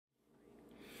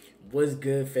What's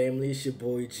good, family? It's your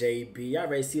boy JB. Y'all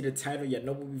already see the title. Y'all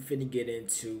know what we finna get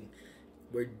into.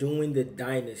 We're doing the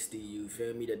Dynasty, you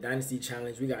feel me? The Dynasty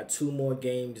Challenge. We got 2 more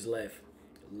games left.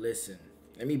 Listen,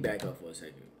 let me back up for a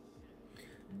second.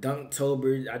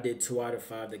 Dunktober, I did 2 out of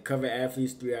 5. The cover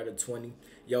athletes, 3 out of 20.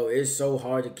 Yo, it's so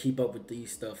hard to keep up with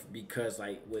these stuff because,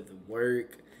 like, with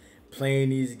work, playing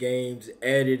these games,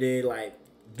 editing, like,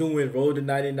 doing Road to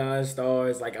 99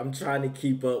 stars. Like, I'm trying to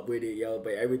keep up with it, yo,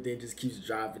 but everything just keeps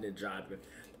dropping and dropping.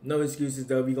 No excuses,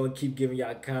 though. We gonna keep giving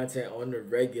y'all content on the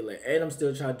regular. And I'm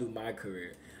still trying to do my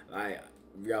career. Like,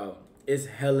 yo, it's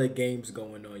hella games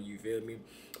going on, you feel me?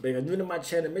 But if you're new to my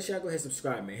channel, make sure y'all go ahead and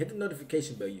subscribe, man. Hit the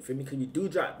notification bell, you feel me? Because we do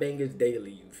drop bangers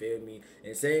daily, you feel me?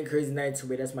 And saying Crazy Night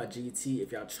to it, that's my GT.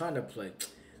 If y'all trying to play,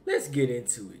 let's get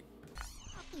into it.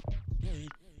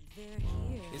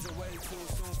 Is it way too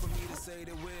soon for me to say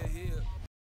that we're here?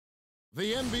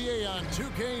 The NBA on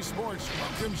 2K Sports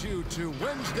welcomes you to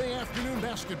Wednesday afternoon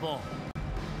basketball.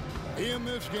 In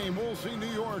this game, we'll see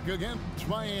New York against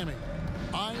Miami.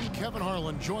 I'm Kevin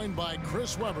Harlan, joined by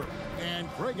Chris Webber and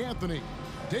Greg Anthony.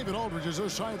 David Aldridge is our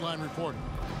sideline reporter.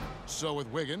 So with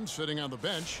Wiggins sitting on the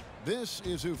bench, this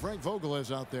is who Frank Vogel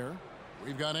is out there.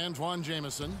 We've got Antoine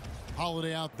Jamison,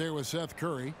 Holiday out there with Seth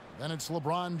Curry. Then it's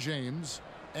LeBron James.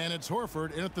 And it's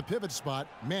Horford in at the pivot spot,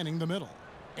 manning the middle.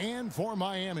 And for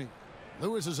Miami,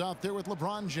 Lewis is out there with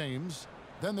LeBron James.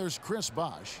 Then there's Chris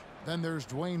Bosh. Then there's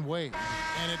Dwayne Wade.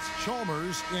 And it's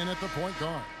Chalmers in at the point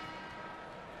guard.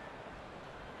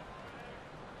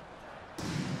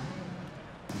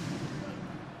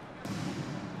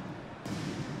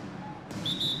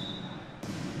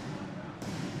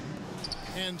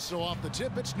 And so off the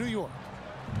tip, it's New York.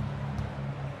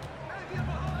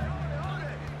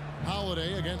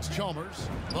 Holiday against Chalmers.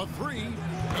 The three,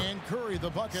 and Curry the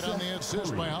bucket on the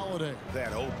assist by Holiday.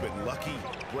 That open, lucky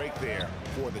break there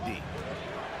for the D.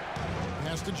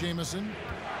 Pass to Jamison.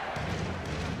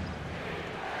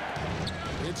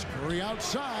 It's Curry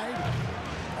outside.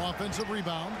 Offensive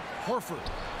rebound. Horford.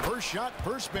 First shot,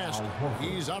 first basket.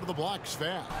 He's out of the blocks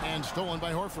fast and stolen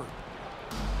by Horford.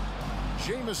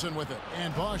 Jamison with it,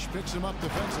 and Bosh picks him up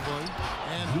defensively,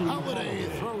 and Holiday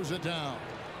throws it down.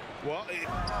 Well,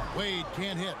 Wade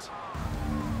can't hit.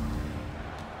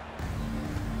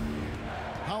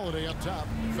 Holiday up top,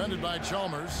 defended by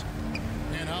Chalmers,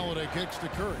 and Holiday kicks to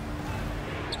Curry.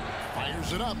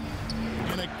 Fires it up,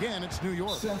 and again it's New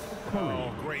York.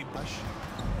 oh, great. Bosh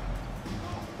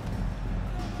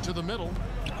to the middle,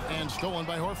 and stolen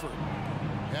by Horford.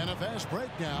 And a fast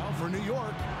break now for New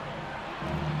York.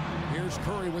 Here's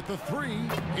Curry with the three.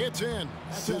 It's in.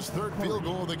 That's his third field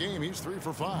goal of the game. He's 3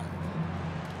 for 5.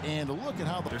 And look at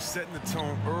how They're setting the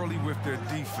tone early with their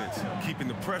defense, keeping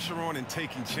the pressure on and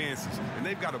taking chances. And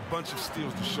they've got a bunch of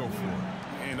steals to show for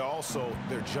it. And also,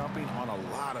 they're jumping on a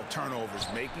lot of turnovers,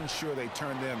 making sure they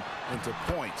turn them into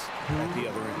points at the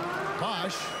other end.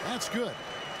 Bosh, that's good.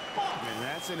 And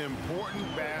that's an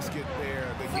important basket there.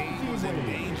 The game was in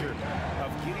danger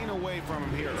of getting away from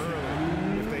him here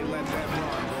early if they let that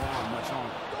run go on much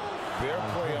longer. Their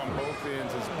play on both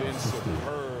ends has been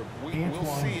superb. We'll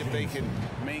see if they can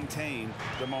maintain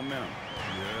the momentum.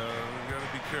 Yeah, we got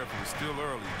to be careful. It's still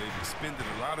early. They've expended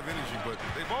a lot of energy, but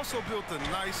they've also built a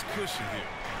nice cushion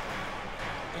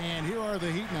here. And here are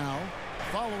the Heat now,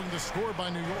 following the score by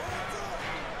New York.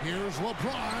 Here's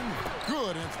LeBron.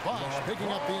 Good. It's Bosh picking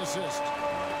up the assist.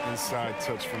 Inside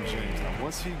touch from James. Now,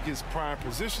 once he gets prime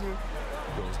positioning,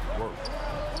 it goes to work.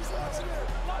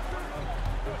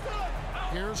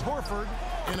 Here's Horford.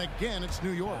 And again, it's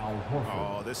New York.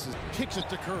 Oh, this is... Kicks it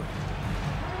to Curry.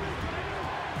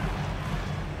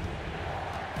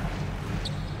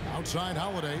 Outside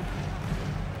Holiday.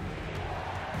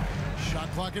 Shot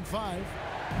clock at 5.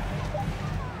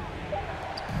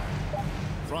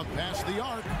 From past the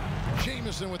arc.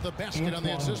 Jamison with the basket on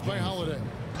the assist by Holiday.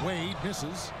 Wade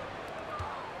misses.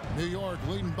 New York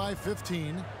leading by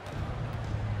 15.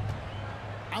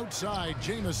 Outside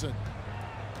Jamison.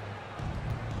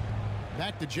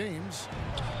 Back to James.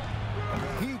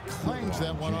 He clangs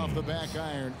that one off the back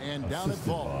iron, and down it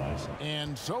falls.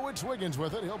 And so it's Wiggins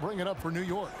with it. He'll bring it up for New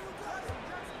York.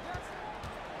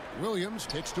 Williams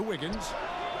kicks to Wiggins.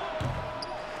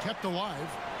 Kept alive.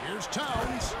 Here's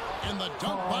Towns, and the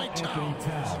dunk by Towns.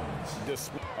 This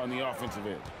on the offensive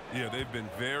end. Yeah, they've been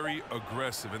very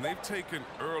aggressive, and they've taken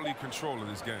early control of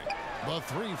this game. The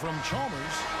three from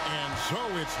Chalmers, and so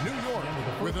it's New York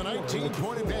with a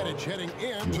 19-point advantage heading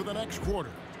into the next quarter.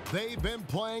 They've been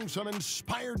playing some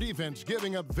inspired defense,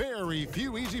 giving up very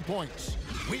few easy points.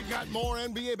 We've got more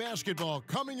NBA basketball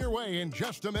coming your way in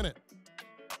just a minute.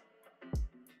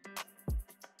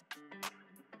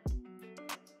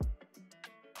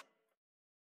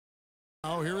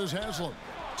 Now here is Haslam.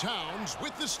 Towns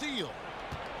with the steal.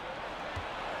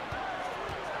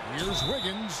 Here's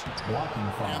Wiggins.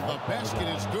 And the basket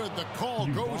is good. The call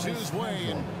goes his way,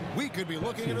 and we could be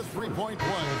looking at a three-point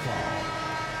play.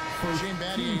 Shane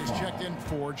Battier is checked in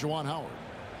for Juwan Howard.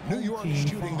 New York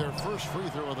shooting their first free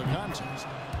throw of the contest.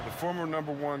 The former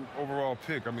 #1 overall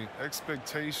pick, I mean,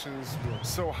 expectations were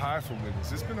so high for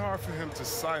Wiggins. It's been hard for him to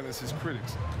silence his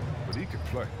critics, but he can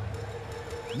play.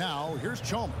 Now, here's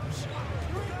Chalmers.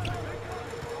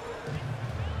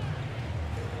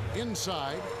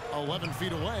 Inside, 11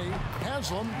 feet away,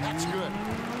 Haslam, that's good.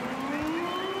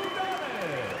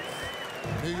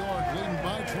 New York leading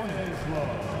by 20.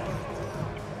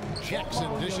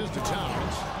 Jackson dishes to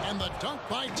Towns, and the dunk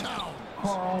by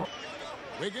Towns.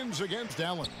 Wiggins against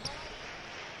Allen.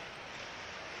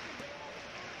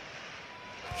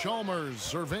 Chalmers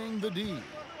surveying the D.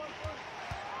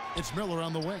 It's Miller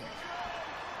on the wing.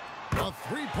 A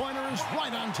three-pointer is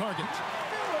right on target.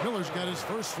 Miller's got his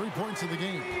first 3 points of the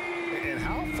game. And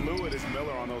how fluid is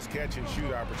Miller on those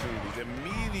catch-and-shoot opportunities?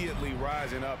 Immediately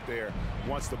rising up there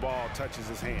once the ball touches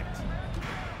his hands.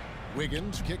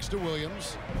 Wiggins kicks to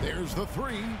Williams. There's the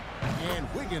three. And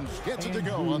Wiggins gets it to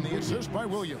go on the assist by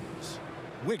Williams.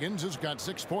 Wiggins has got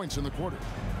 6 points in the quarter.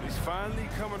 He's finally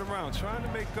coming around, trying to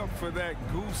make up for that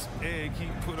goose egg he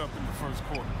put up in the first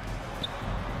quarter.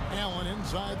 Allen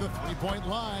inside the three-point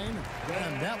line,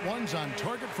 and that one's on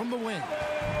target from the wing.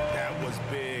 That was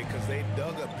big because they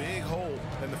dug a big hole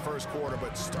in the first quarter,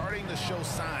 but starting to show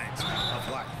signs of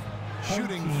life.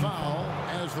 Shooting foul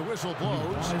as the whistle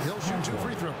blows. He'll shoot 2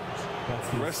 free throws.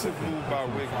 Aggressive move by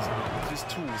Wiggins. His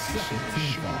tools, he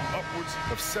should shoot upwards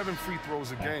of 7 free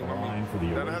throws a game. I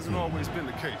mean, that hasn't always been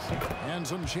the case. And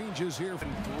some changes here.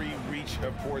 3 reach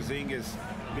of Porzingis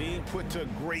being put to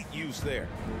great use there.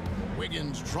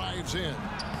 Wiggins drives in.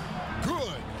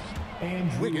 Good.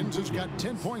 And Wiggins has got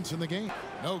 10 points in the game.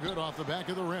 No good off the back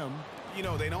of the rim. You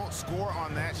know, they don't score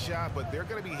on that shot, but they're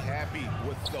going to be happy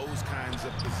with those kinds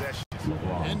of possessions.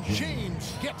 And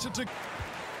James gets it to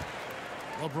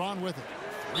LeBron with it.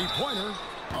 Three-pointer.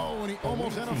 Oh, and he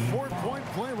almost had a 4-point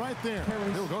play right there.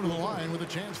 He'll go to the line with a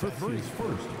chance for 3.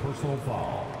 First personal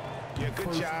foul. Yeah,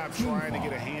 good job trying to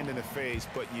get a hand in the face,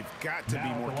 but you've got to be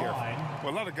more careful.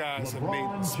 Well, a lot of guys have made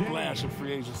a splash in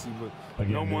free agency, but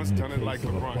no one's done it like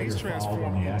LeBron. He's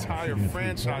transformed entire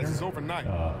franchises overnight,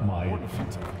 more than a few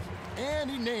times. And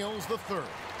he nails the third.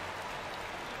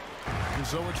 And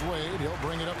so it's Wade. He'll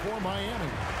bring it up for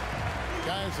Miami.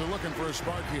 Guys are looking for a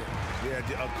spark here.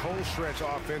 Yeah, a cold stretch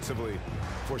offensively,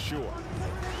 for sure.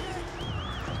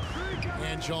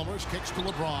 And Chalmers kicks to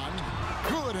LeBron.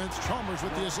 Good, and it's Chalmers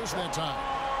with the assist that time.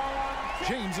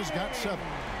 James has got 7.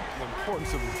 The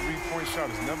importance of a three-point shot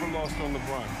is never lost on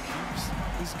LeBron.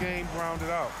 He keeps his game grounded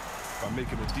out by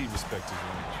making the D respect his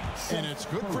range. And it's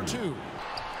good for 2.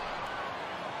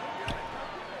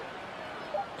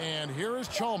 And here is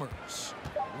Chalmers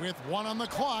with 1 on the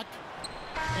clock.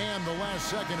 And the last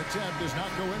second attempt does not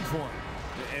go in for him.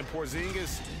 And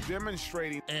Porzingis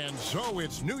demonstrating. And so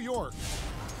it's New York.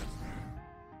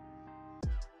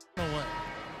 Away.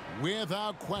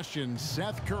 Without question,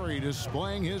 Seth Curry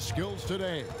displaying his skills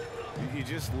today. You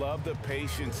just love the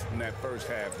patience in that first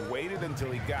half. Waited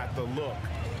until he got the look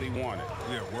he wanted.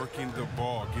 Yeah, working the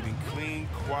ball, getting clean,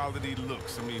 quality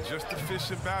looks. I mean, just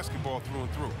efficient basketball through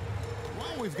and through.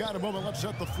 Well, we've got a moment. Let's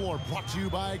set the floor. Brought to you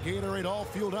by Gatorade, all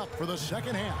fueled up for the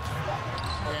second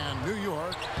half. And New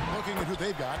York looking at who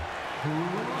they've got.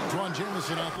 Antoine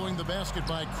Jamison outgoing the basket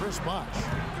by Chris Bosh.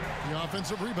 The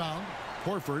offensive rebound.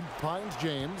 Horford finds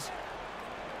James.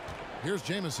 Here's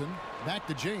Jamison. Back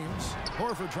to James.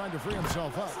 Horford trying to free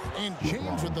himself up. And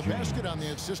James with the basket on the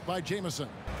assist by Jamison.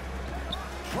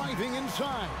 Driving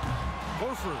inside.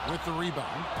 Horford with the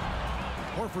rebound.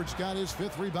 Horford's got his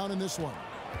 5th rebound in this one.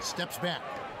 Steps back.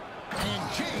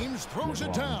 And James throws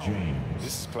it down.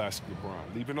 This is classic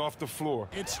LeBron. Leaving off the floor.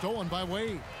 It's stolen by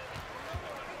Wade.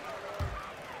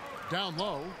 Down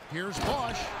low. Here's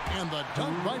Bosh. And the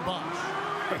dunk by Bosh.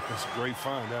 That's a great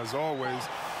find, as always.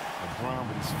 LeBron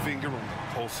with his finger on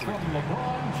the pulse. From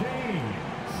LeBron James.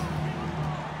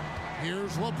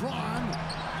 Here's LeBron.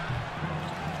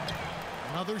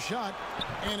 Another shot,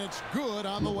 and it's good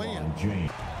on the way in.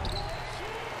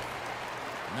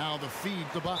 Now the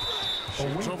feed to Bosh.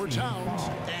 Shoots over Towns,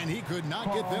 and he could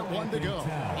not get that one to go.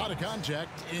 Out of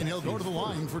contact, and he'll go to the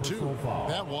line for 2.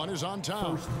 That one is on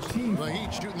Towns. The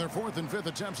Heat shooting their 4th and 5th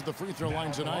attempts at the free throw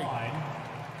line tonight.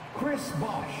 Chris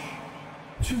Bosh.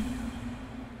 2.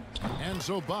 And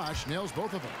so Bosh nails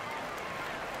both of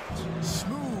them.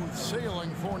 Smooth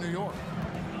sailing for New York.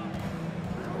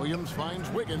 Williams finds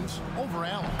Wiggins over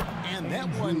Allen. And that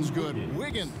one's good.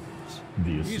 Wiggins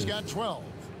He's got 12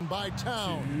 by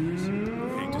Towns.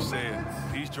 Hate to say it,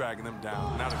 he's dragging them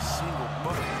down. Not a single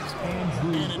bucket.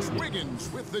 And it's Wiggins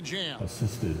with the jam.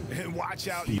 Assisted. And watch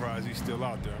out. Surprised he's still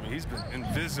out there. I mean, he's been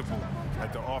invisible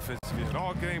at the offensive end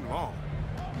all game long.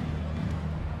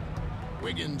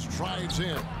 Wiggins drives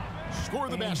in. Score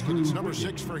the basket. It's number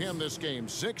 6 for him this game.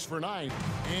 6 for 9.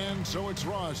 And so it's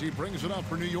Ross. He brings it up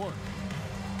for New York.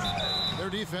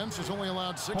 Their defense has only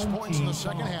allowed 6 points in the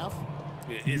second half.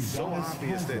 It's so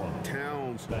obvious that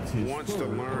Towns wants to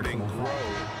learn and grow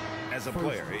as a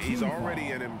player. He's already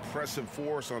an impressive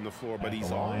force on the floor, but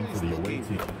he's always looking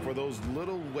for those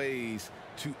little ways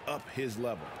to up his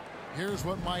level. Here's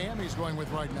what Miami's going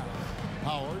with right now.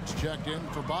 Howard's checked in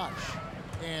for Bosch.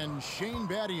 And Shane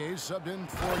Battier subbed in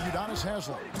for Udonis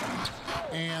Haslem.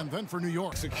 And then for New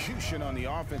York. Execution on the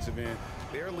offensive end,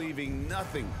 they're leaving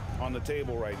nothing on the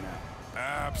table right now.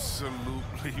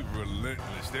 Absolutely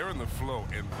relentless. They're in the flow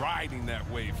and riding that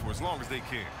wave for as long as they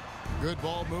can. Good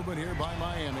ball movement here by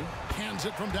Miami. Hands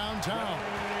it from downtown.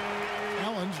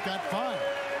 Allen's got 5.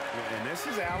 And this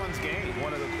is Allen's game.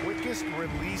 One of the quickest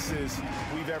releases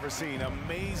we've ever seen.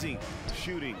 Amazing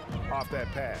shooting off that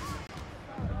pass.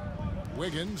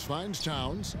 Wiggins finds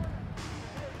Towns.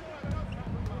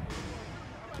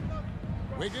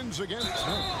 Wiggins against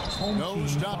Smith. No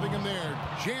stopping him there.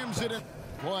 Jams it in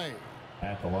play.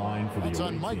 At the line for the It's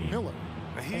on Mike Miller.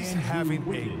 He's having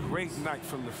a great night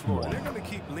from the floor. They're going to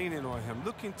keep leaning on him,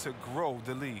 looking to grow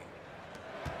the lead.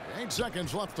 8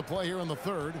 seconds left to play here in the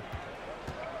third.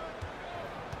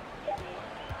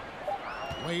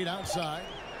 Wade outside.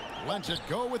 Lets it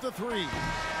go with a 3.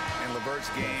 And LeVert's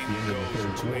game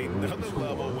goes to another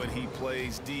level when he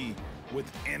plays D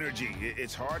with energy.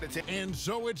 It's hard to take. And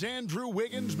so it's Andrew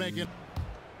Wiggins making.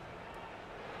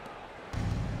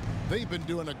 They've been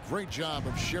doing a great job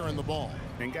of sharing the ball.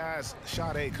 And guys,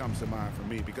 shot A comes to mind for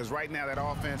me because right now that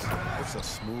offense, it's a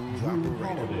smooth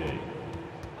operation.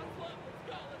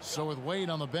 So with Wade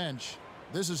on the bench,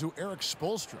 this is who Eric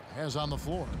Spoelstra has on the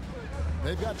floor.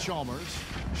 They've got Chalmers.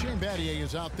 Shane Battier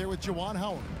is out there with Juwan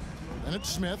Howard. And it's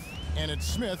Smith, and it's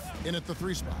Smith in at the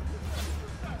 3 spot.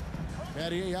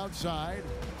 Battier outside.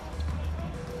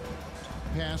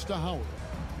 Pass to Howard.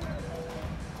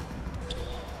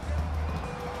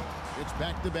 It's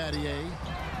back to Battier.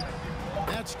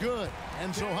 That's good.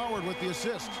 And so Howard with the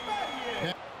assist.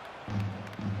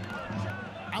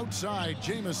 Outside,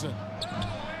 Jamison.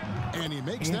 And he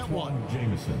makes that one.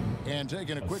 Jamison. And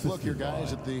taking a quick look here,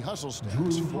 guys, at the hustle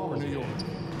stats for New York.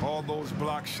 All those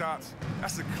block shots,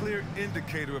 that's a clear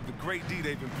indicator of the great D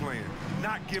they've been playing,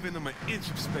 not giving them an inch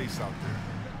of space out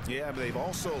there. Yeah, but they've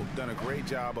also done a great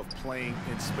job of playing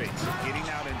in space, getting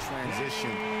out in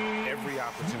transition every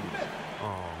opportunity.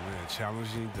 Oh, man,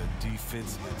 challenging the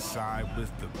defense inside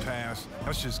with the pass.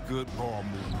 That's just good ball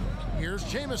movement. Here's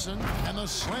Jamison, and the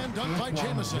slam dunk by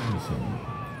Jamison.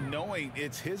 Knowing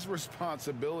it's his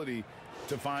responsibility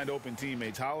to find open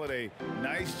teammates. Holiday,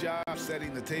 nice job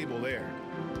setting the table there.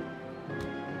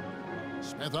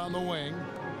 Smith on the wing.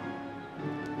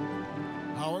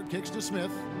 Howard kicks to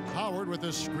Smith. Howard with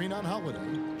a screen on Holiday.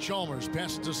 Chalmers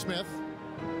passes to Smith.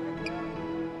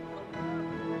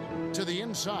 To the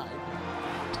inside.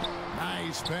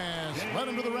 Nice pass. Led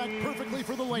him to the rack perfectly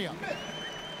for the layup.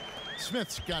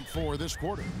 Smith's got 4 this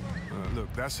quarter.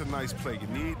 Look, that's a nice play. You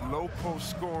need low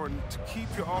post scoring to keep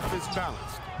your offense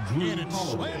balanced. And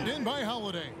it's slammed in by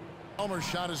Holiday. Chalmers'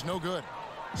 shot is no good.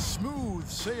 Smooth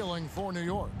sailing for New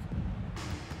York.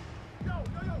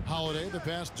 Holiday, the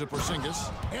pass to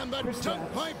Porzingis. And the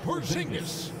dunk by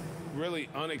Porzingis. Really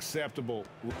unacceptable.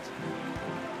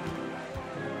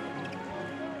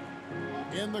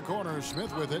 In the corner,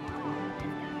 Smith with it.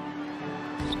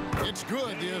 It's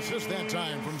good. The assist that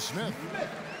time from Smith.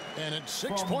 And it's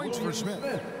 6 points for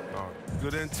Smith.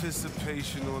 Good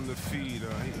anticipation on the feed.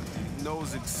 He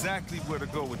knows exactly where to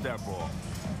go with that ball.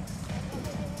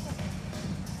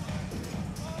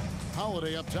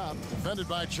 Holiday up top, defended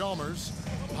by Chalmers.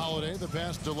 Holiday, the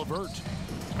pass to LeVert.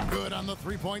 Good on the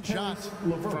 3-point shot.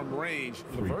 From range,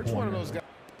 LeVert's one of those guys.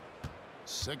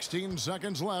 16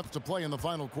 seconds left to play in the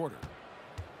final quarter.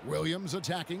 Williams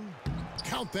attacking.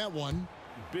 Count that one.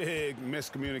 Big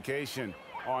miscommunication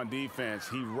on defense.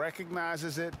 He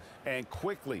recognizes it and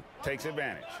quickly takes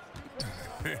advantage.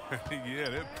 Yeah,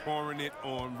 they're pouring it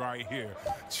on right here,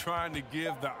 trying to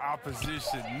give the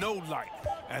opposition no light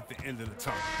at the end of the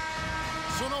tunnel.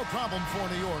 So no problem for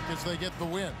New York as they get the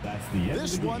win.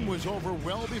 This one was over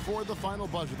well before the final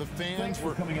buzzer. The fans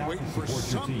were waiting for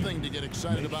something to get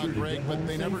excited about, Greg, but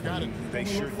they never got it. They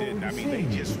sure didn't. I mean, they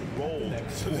just rolled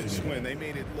to this win. They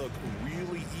made it look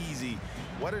really easy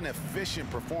What an efficient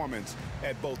performance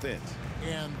at both ends.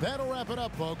 And that'll wrap it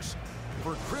up, folks.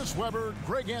 For Chris Webber,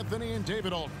 Greg Anthony, and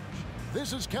David Aldridge,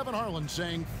 this is Kevin Harlan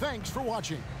saying thanks for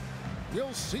watching.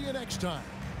 We'll see you next time.